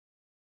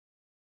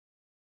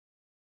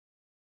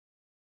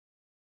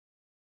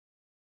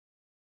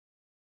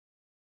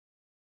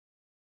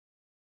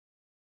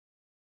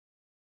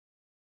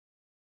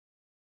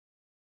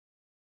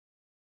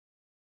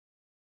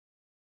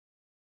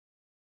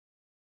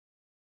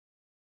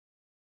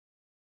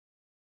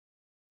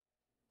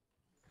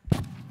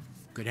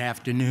Good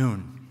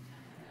afternoon.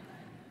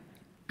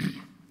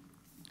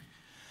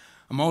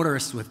 A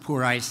motorist with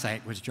poor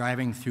eyesight was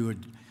driving through a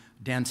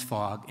dense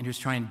fog and was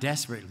trying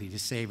desperately to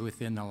stay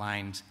within the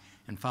lines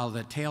and follow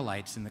the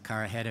taillights in the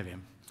car ahead of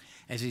him.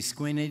 As he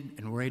squinted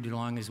and worried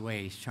along his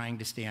way, trying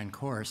to stay on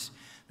course,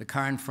 the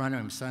car in front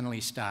of him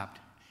suddenly stopped,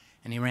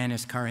 and he ran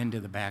his car into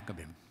the back of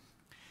him.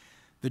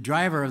 The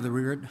driver of the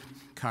rear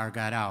car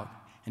got out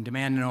and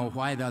demanded to know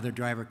why the other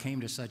driver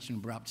came to such an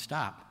abrupt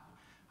stop.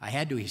 "I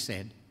had to," he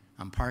said.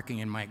 "I'm parking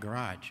in my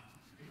garage."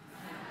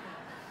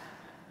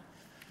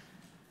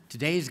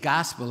 Today's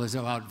gospel is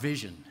about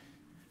vision,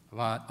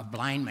 about a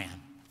blind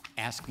man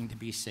asking to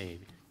be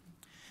saved.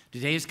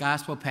 Today's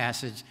gospel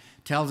passage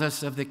tells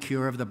us of the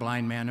cure of the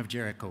blind man of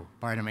Jericho,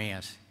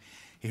 Bartimaeus.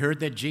 He heard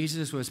that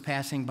Jesus was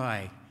passing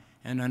by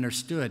and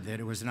understood that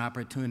it was an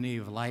opportunity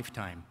of a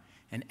lifetime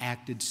and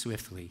acted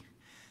swiftly.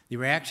 The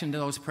reaction to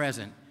those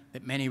present,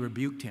 that many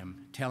rebuked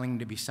him, telling him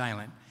to be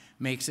silent,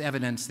 makes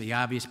evidence the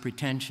obvious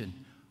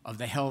pretension of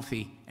the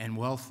healthy and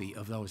wealthy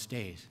of those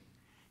days.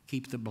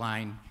 Keep the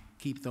blind,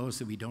 keep those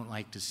that we don't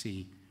like to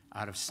see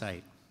out of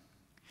sight.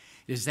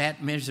 It is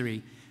that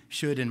misery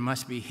should and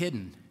must be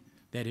hidden,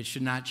 that it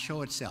should not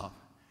show itself,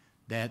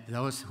 that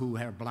those who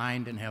are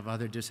blind and have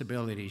other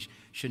disabilities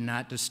should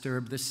not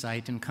disturb the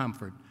sight and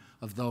comfort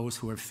of those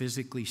who are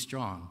physically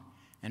strong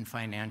and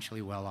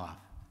financially well off.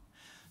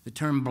 The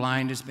term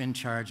blind has been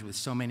charged with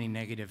so many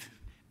negative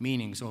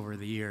meanings over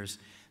the years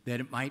that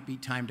it might be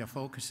time to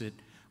focus it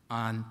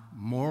on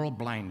moral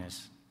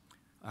blindness,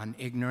 on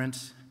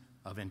ignorance,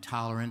 of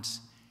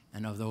intolerance,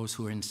 and of those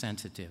who are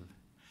insensitive.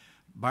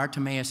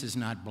 Bartimaeus is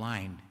not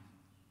blind.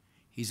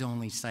 He's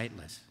only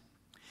sightless.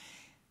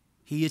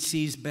 He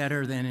sees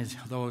better than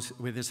those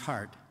with his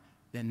heart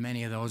than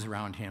many of those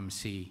around him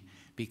see,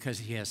 because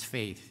he has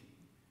faith,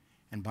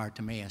 and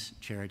Bartimaeus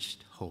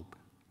cherished hope.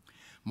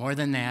 More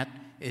than that,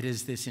 it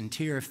is this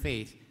interior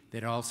faith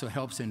that also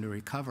helps him to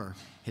recover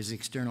his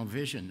external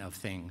vision of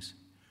things.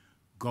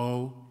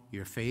 "Go,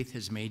 your faith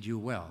has made you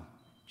well,"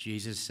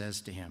 Jesus says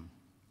to him.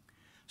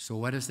 So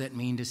what does that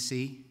mean to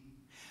see?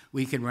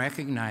 We can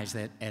recognize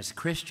that as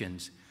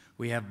Christians,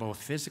 we have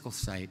both physical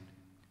sight,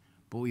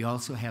 but we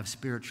also have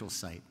spiritual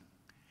sight.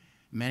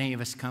 Many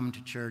of us come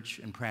to church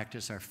and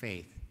practice our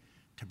faith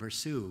to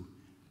pursue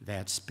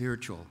that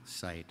spiritual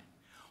sight.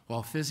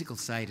 While physical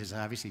sight is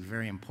obviously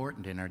very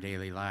important in our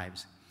daily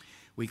lives,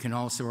 we can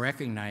also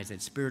recognize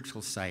that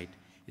spiritual sight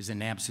is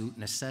an absolute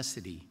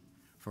necessity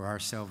for our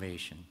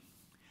salvation.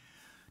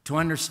 To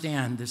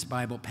understand this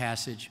Bible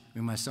passage,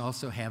 we must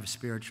also have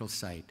spiritual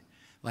sight.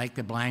 Like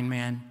the blind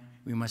man,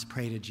 we must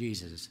pray to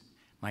Jesus,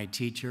 "My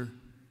teacher,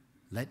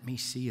 let me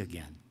see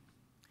again."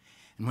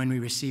 And when we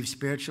receive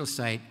spiritual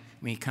sight,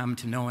 we come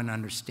to know and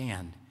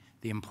understand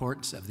the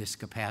importance of this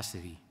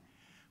capacity.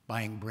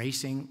 By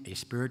embracing a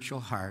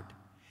spiritual heart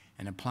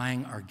and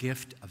applying our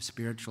gift of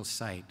spiritual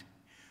sight,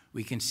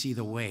 we can see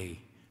the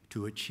way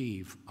to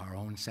achieve our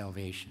own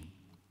salvation.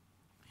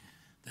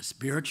 The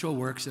spiritual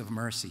works of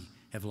mercy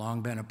have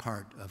long been a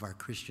part of our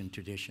Christian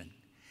tradition,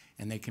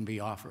 and they can be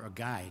offered a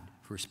guide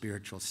for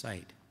spiritual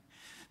sight.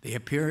 They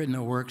appear in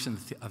the works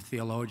of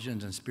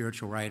theologians and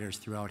spiritual writers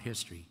throughout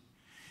history.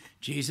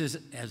 Just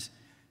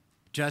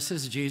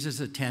as Jesus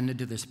attended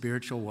to the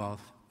spiritual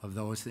wealth of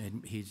those that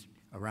he's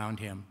around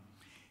him,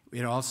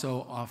 it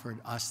also offered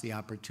us the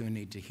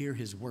opportunity to hear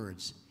his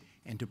words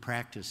and to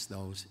practice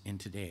those in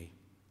today.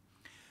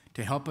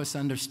 To help us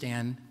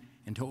understand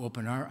and to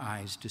open our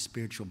eyes to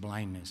spiritual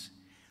blindness,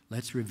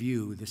 let's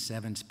review the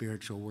 7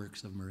 spiritual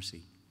works of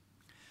mercy.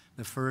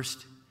 The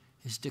first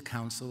is to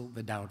counsel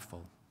the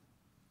doubtful.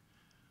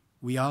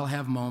 We all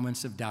have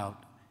moments of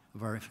doubt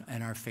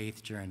in our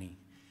faith journey.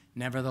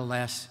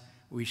 Nevertheless,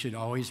 we should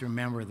always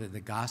remember that the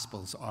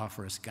Gospels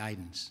offer us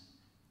guidance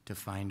to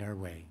find our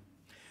way.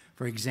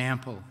 For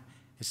example,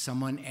 has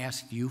someone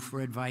asked you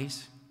for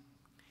advice?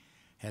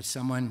 Has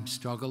someone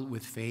struggled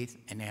with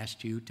faith and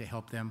asked you to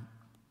help them?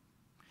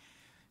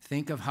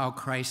 Think of how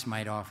Christ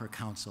might offer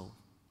counsel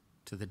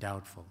to the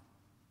doubtful.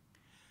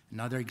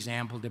 Another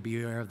example, to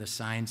be aware of the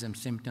signs and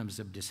symptoms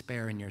of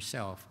despair in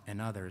yourself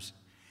and others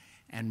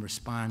and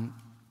respond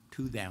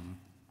to them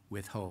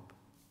with hope.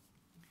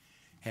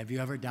 Have you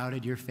ever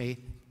doubted your faith?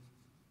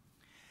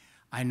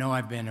 I know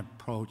I've been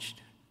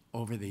approached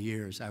over the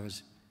years. I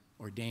was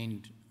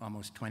ordained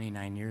almost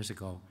 29 years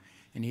ago,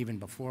 and even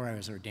before I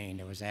was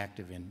ordained, I was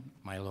active in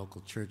my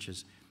local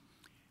churches.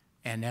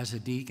 And as a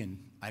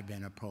deacon, I've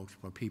been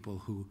approached by people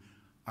who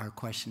are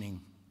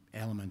questioning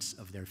elements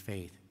of their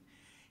faith.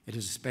 It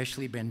has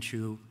especially been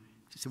true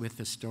with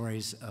the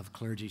stories of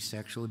clergy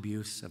sexual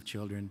abuse of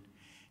children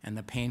and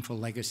the painful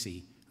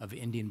legacy of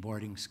Indian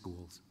boarding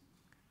schools.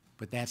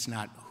 But that's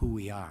not who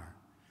we are.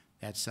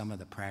 That's some of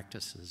the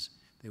practices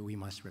that we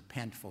must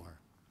repent for.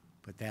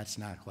 But that's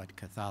not what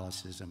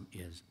Catholicism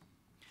is.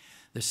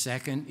 The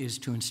second is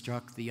to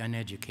instruct the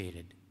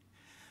uneducated.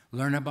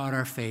 Learn about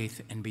our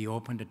faith and be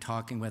open to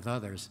talking with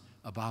others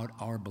about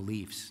our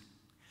beliefs.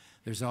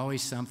 There's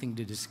always something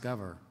to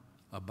discover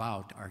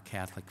about our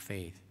Catholic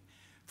faith.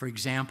 For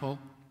example,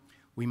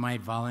 We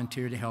might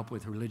volunteer to help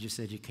with religious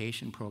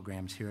education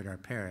programs here at our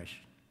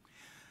parish.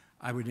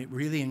 I would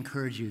really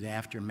encourage you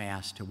after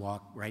Mass to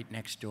walk right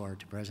next door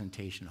to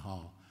Presentation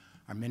Hall.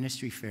 Our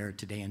ministry fair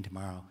today and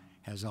tomorrow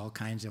has all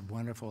kinds of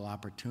wonderful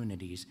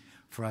opportunities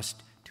for us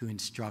to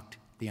instruct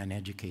the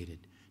uneducated,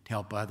 to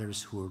help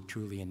others who are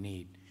truly in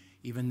need.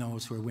 Even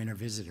those who are winter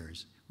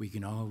visitors, we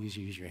can always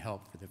use your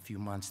help for the few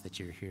months that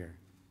you're here.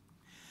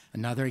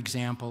 Another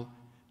example,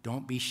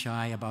 don't be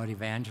shy about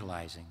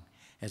evangelizing.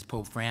 As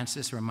Pope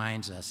Francis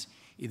reminds us,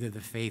 either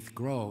the faith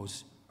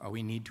grows or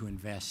we need to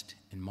invest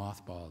in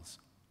mothballs.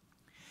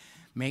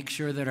 Make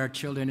sure that our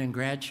children and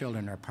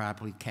grandchildren are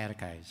properly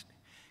catechized.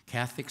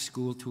 Catholic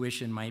school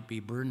tuition might be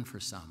a burden for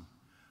some,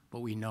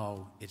 but we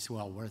know it's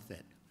well worth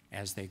it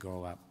as they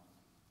grow up.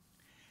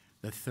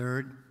 The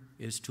third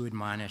is to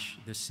admonish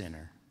the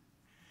sinner,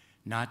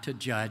 not to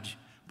judge,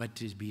 but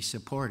to be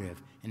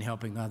supportive in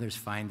helping others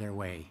find their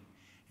way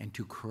and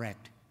to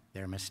correct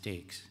their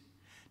mistakes.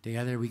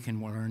 Together we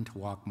can learn to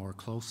walk more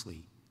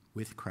closely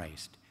with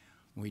Christ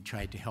when we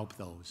try to help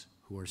those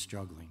who are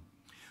struggling.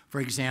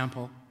 For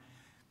example,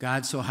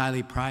 God so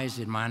highly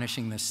prized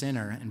admonishing the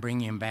sinner and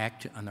bringing him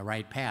back on the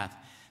right path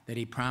that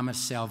he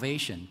promised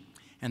salvation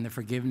and the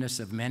forgiveness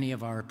of many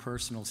of our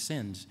personal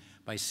sins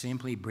by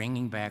simply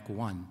bringing back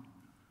one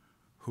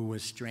who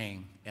was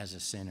straying as a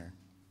sinner.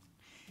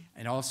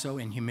 And also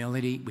in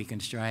humility, we can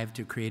strive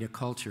to create a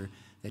culture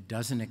that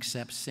doesn't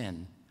accept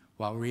sin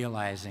while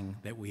realizing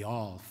that we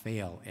all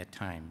fail at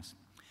times.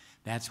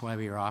 That's why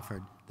we are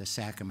offered the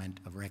sacrament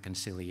of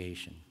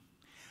reconciliation.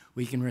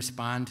 We can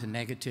respond to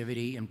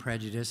negativity and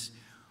prejudice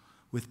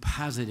with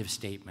positive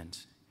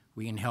statements.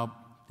 We can help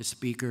the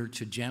speaker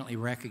to gently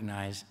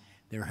recognize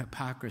their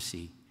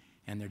hypocrisy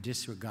and their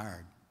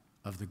disregard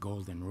of the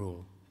golden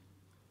rule.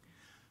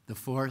 The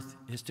fourth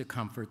is to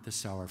comfort the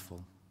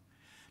sorrowful,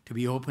 to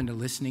be open to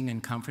listening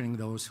and comforting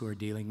those who are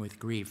dealing with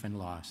grief and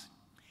loss.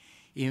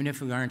 Even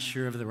if we aren't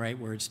sure of the right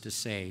words to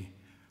say,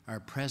 our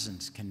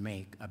presence can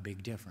make a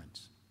big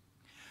difference.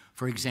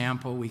 For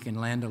example, we can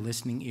lend a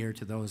listening ear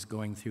to those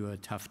going through a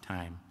tough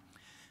time.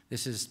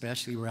 This is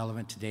especially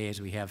relevant today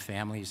as we have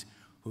families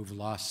who've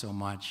lost so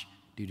much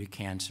due to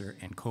cancer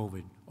and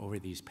COVID over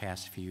these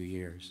past few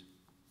years.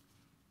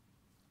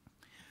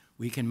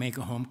 We can make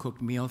a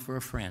home-cooked meal for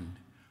a friend,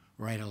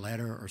 write a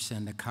letter or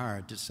send a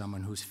card to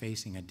someone who's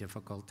facing a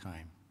difficult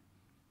time.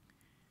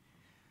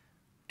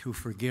 To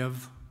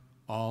forgive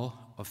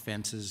all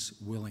offenses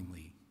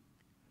willingly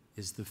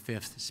is the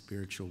fifth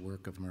spiritual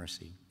work of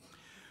mercy.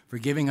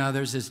 Forgiving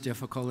others is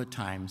difficult at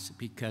times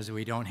because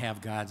we don't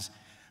have God's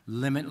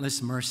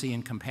limitless mercy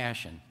and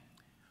compassion,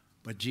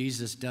 but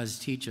Jesus does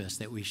teach us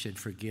that we should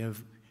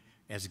forgive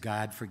as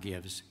God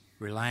forgives,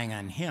 relying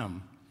on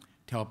him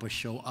to help us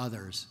show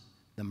others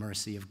the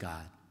mercy of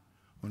God.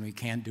 When we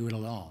can't do it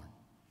alone,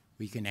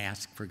 we can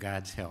ask for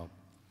God's help.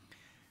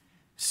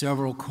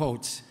 Several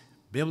quotes,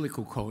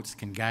 biblical quotes,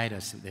 can guide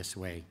us this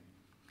way.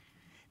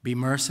 Be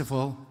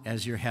merciful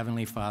as your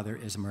heavenly Father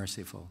is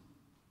merciful.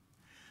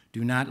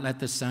 Do not let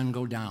the sun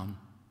go down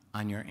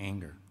on your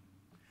anger.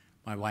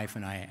 My wife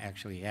and I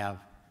actually have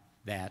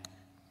that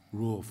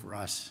rule for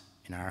us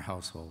in our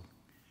household,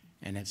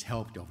 and it's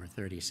helped over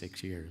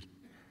 36 years.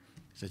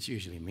 So it's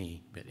usually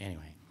me, but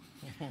anyway.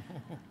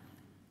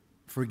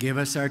 Forgive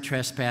us our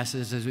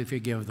trespasses as we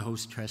forgive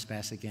those who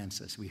trespass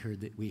against us. We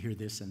hear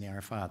this in the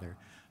Our Father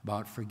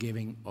about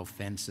forgiving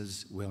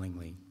offenses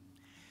willingly.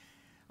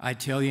 I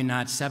tell you,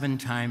 not 7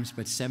 times,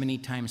 but 70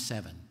 times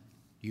 7,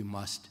 you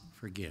must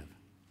forgive.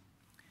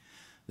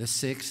 The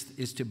sixth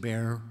is to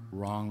bear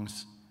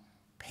wrongs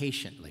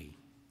patiently.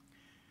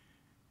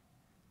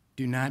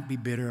 Do not be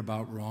bitter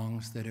about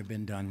wrongs that have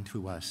been done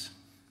to us.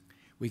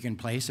 We can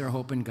place our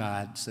hope in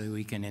God so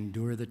we can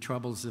endure the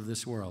troubles of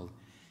this world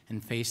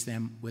and face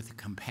them with a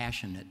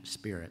compassionate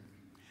spirit.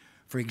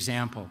 For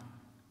example,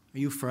 are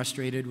you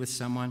frustrated with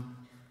someone?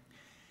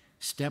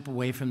 Step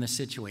away from the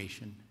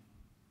situation,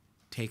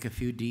 take a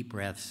few deep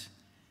breaths,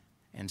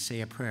 and say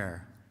a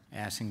prayer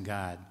asking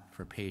God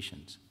for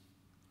patience.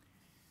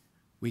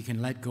 We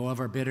can let go of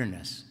our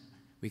bitterness.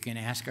 We can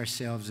ask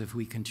ourselves if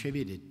we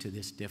contributed to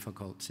this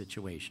difficult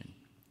situation.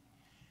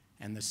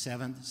 And the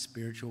seventh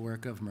spiritual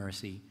work of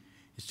mercy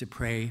is to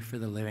pray for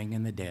the living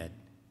and the dead.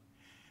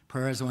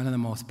 Prayer is one of the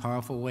most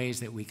powerful ways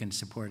that we can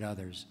support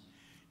others.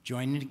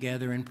 Joining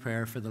together in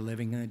prayer for the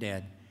living and the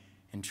dead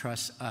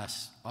entrusts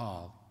us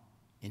all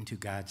into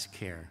God's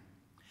care.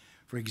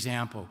 For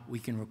example, we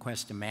can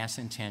request a mass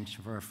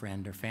intention for a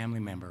friend or family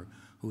member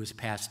who has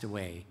passed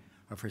away,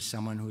 or for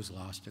someone who's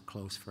lost a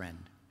close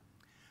friend.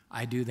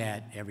 I do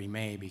that every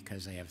May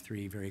because I have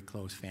 3 very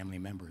close family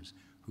members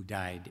who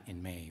died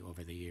in May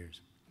over the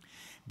years.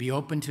 Be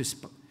open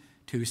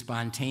to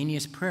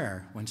spontaneous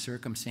prayer when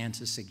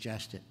circumstances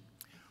suggest it.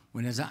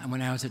 When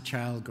I was a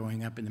child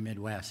growing up in the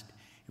Midwest,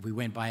 if we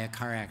went by a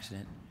car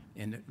accident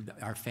and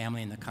our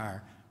family in the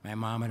car, my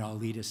mom would all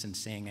lead us in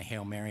saying a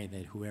Hail Mary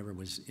that whoever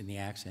was in the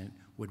accident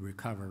would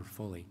recover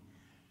fully.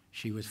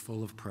 She was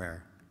full of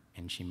prayer,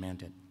 and she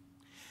meant it.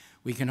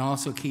 We can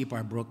also keep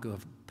our book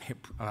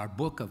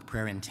of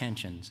prayer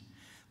intentions.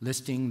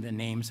 listing the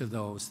names of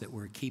those that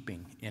we're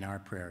keeping in our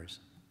prayers.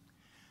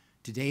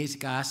 Today's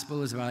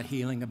gospel is about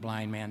healing a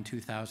blind man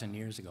 2,000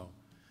 years ago,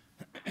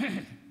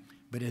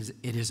 but it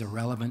is a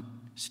relevant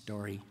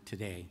story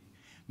today.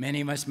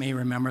 Many of us may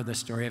remember the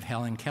story of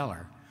Helen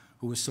Keller,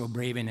 who was so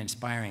brave and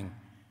inspiring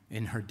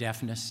in her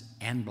deafness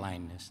and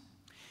blindness.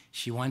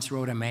 She once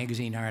wrote a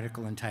magazine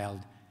article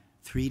entitled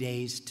 3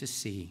 Days to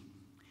See.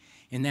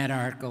 In that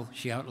article,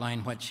 she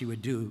outlined what she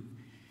would do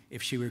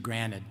if she were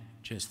granted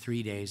just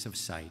 3 days of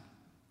sight.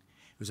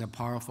 It was a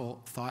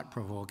powerful,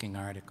 thought-provoking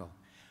article.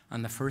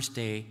 On the first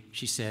day,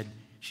 she said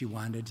she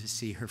wanted to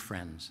see her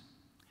friends.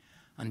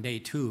 On day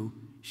 2,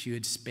 she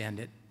would spend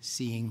it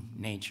seeing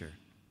nature.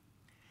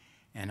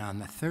 And on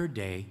the third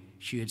day,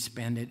 she would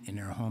spend it in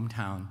her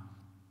hometown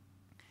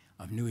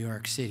of New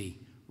York City,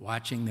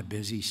 watching the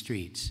busy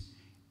streets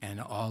and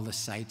all the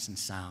sights and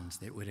sounds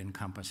that would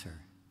encompass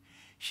her.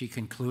 She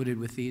concluded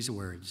with these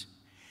words,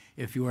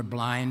 "If you are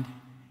blind,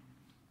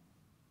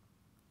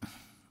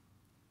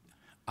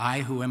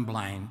 I who am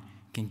blind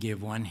can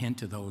give one hint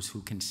to those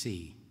who can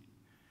see.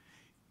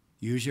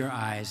 Use your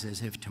eyes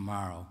as if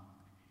tomorrow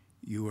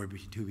you were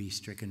to be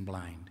stricken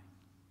blind."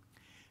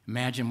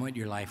 Imagine what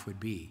your life would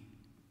be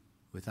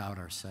without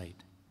our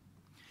sight.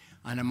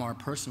 On a more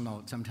personal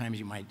note, sometimes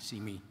you might see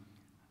me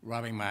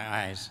rubbing my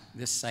eyes.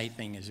 This sight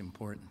thing is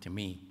important to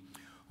me.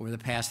 Over the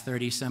past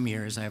 30-some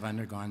years, I've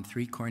undergone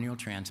 3 corneal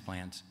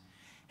transplants,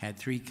 had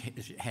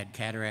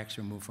cataracts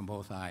removed from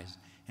both eyes,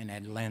 and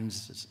had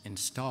lenses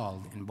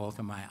installed in both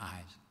of my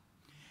eyes.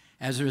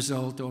 As a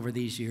result, over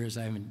these years,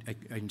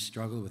 I've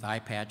struggled with eye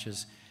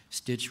patches,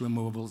 stitch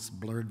removals,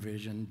 blurred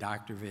vision,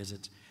 doctor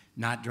visits,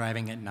 not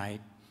driving at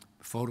night,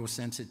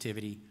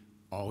 photosensitivity,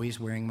 always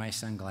wearing my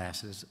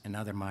sunglasses, and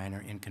other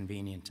minor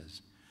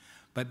inconveniences.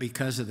 But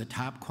because of the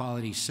top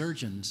quality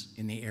surgeons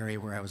in the area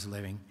where I was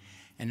living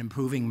and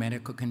improving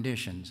medical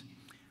conditions,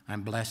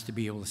 I'm blessed to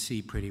be able to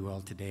see pretty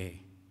well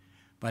today.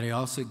 But I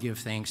also give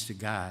thanks to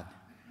God,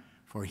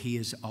 for He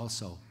has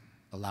also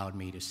allowed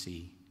me to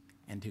see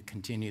and to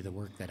continue the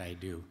work that I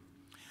do.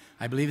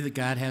 I believe that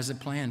God has a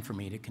plan for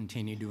me to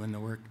continue doing the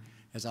work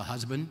as a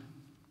husband,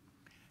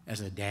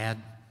 as a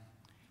dad,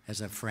 as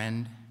a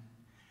friend,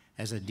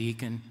 as a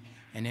deacon,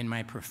 and in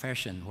my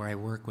profession where I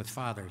work with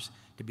fathers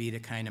to be the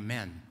kind of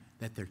men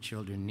that their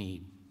children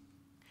need.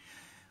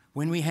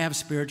 When we have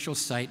spiritual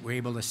sight, we're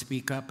able to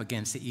speak up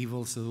against the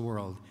evils of the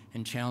world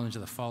and challenge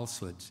the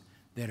falsehoods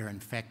that are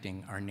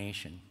infecting our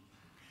nation.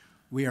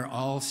 We are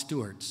all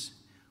stewards.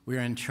 We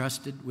are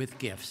entrusted with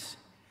gifts.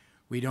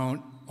 We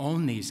don't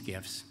own these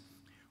gifts.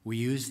 We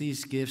use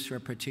these gifts for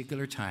a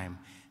particular time,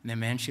 and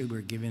eventually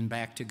we're given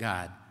back to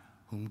God,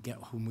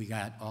 whom we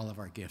got all of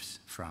our gifts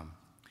from.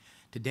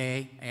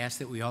 Today, I ask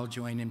that we all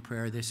join in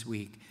prayer this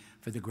week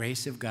for the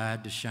grace of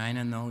God to shine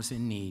on those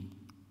in need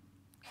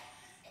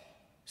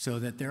so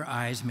that their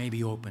eyes may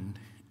be opened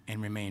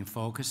and remain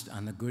focused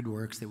on the good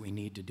works that we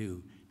need to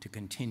do to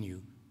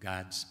continue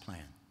God's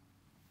plan.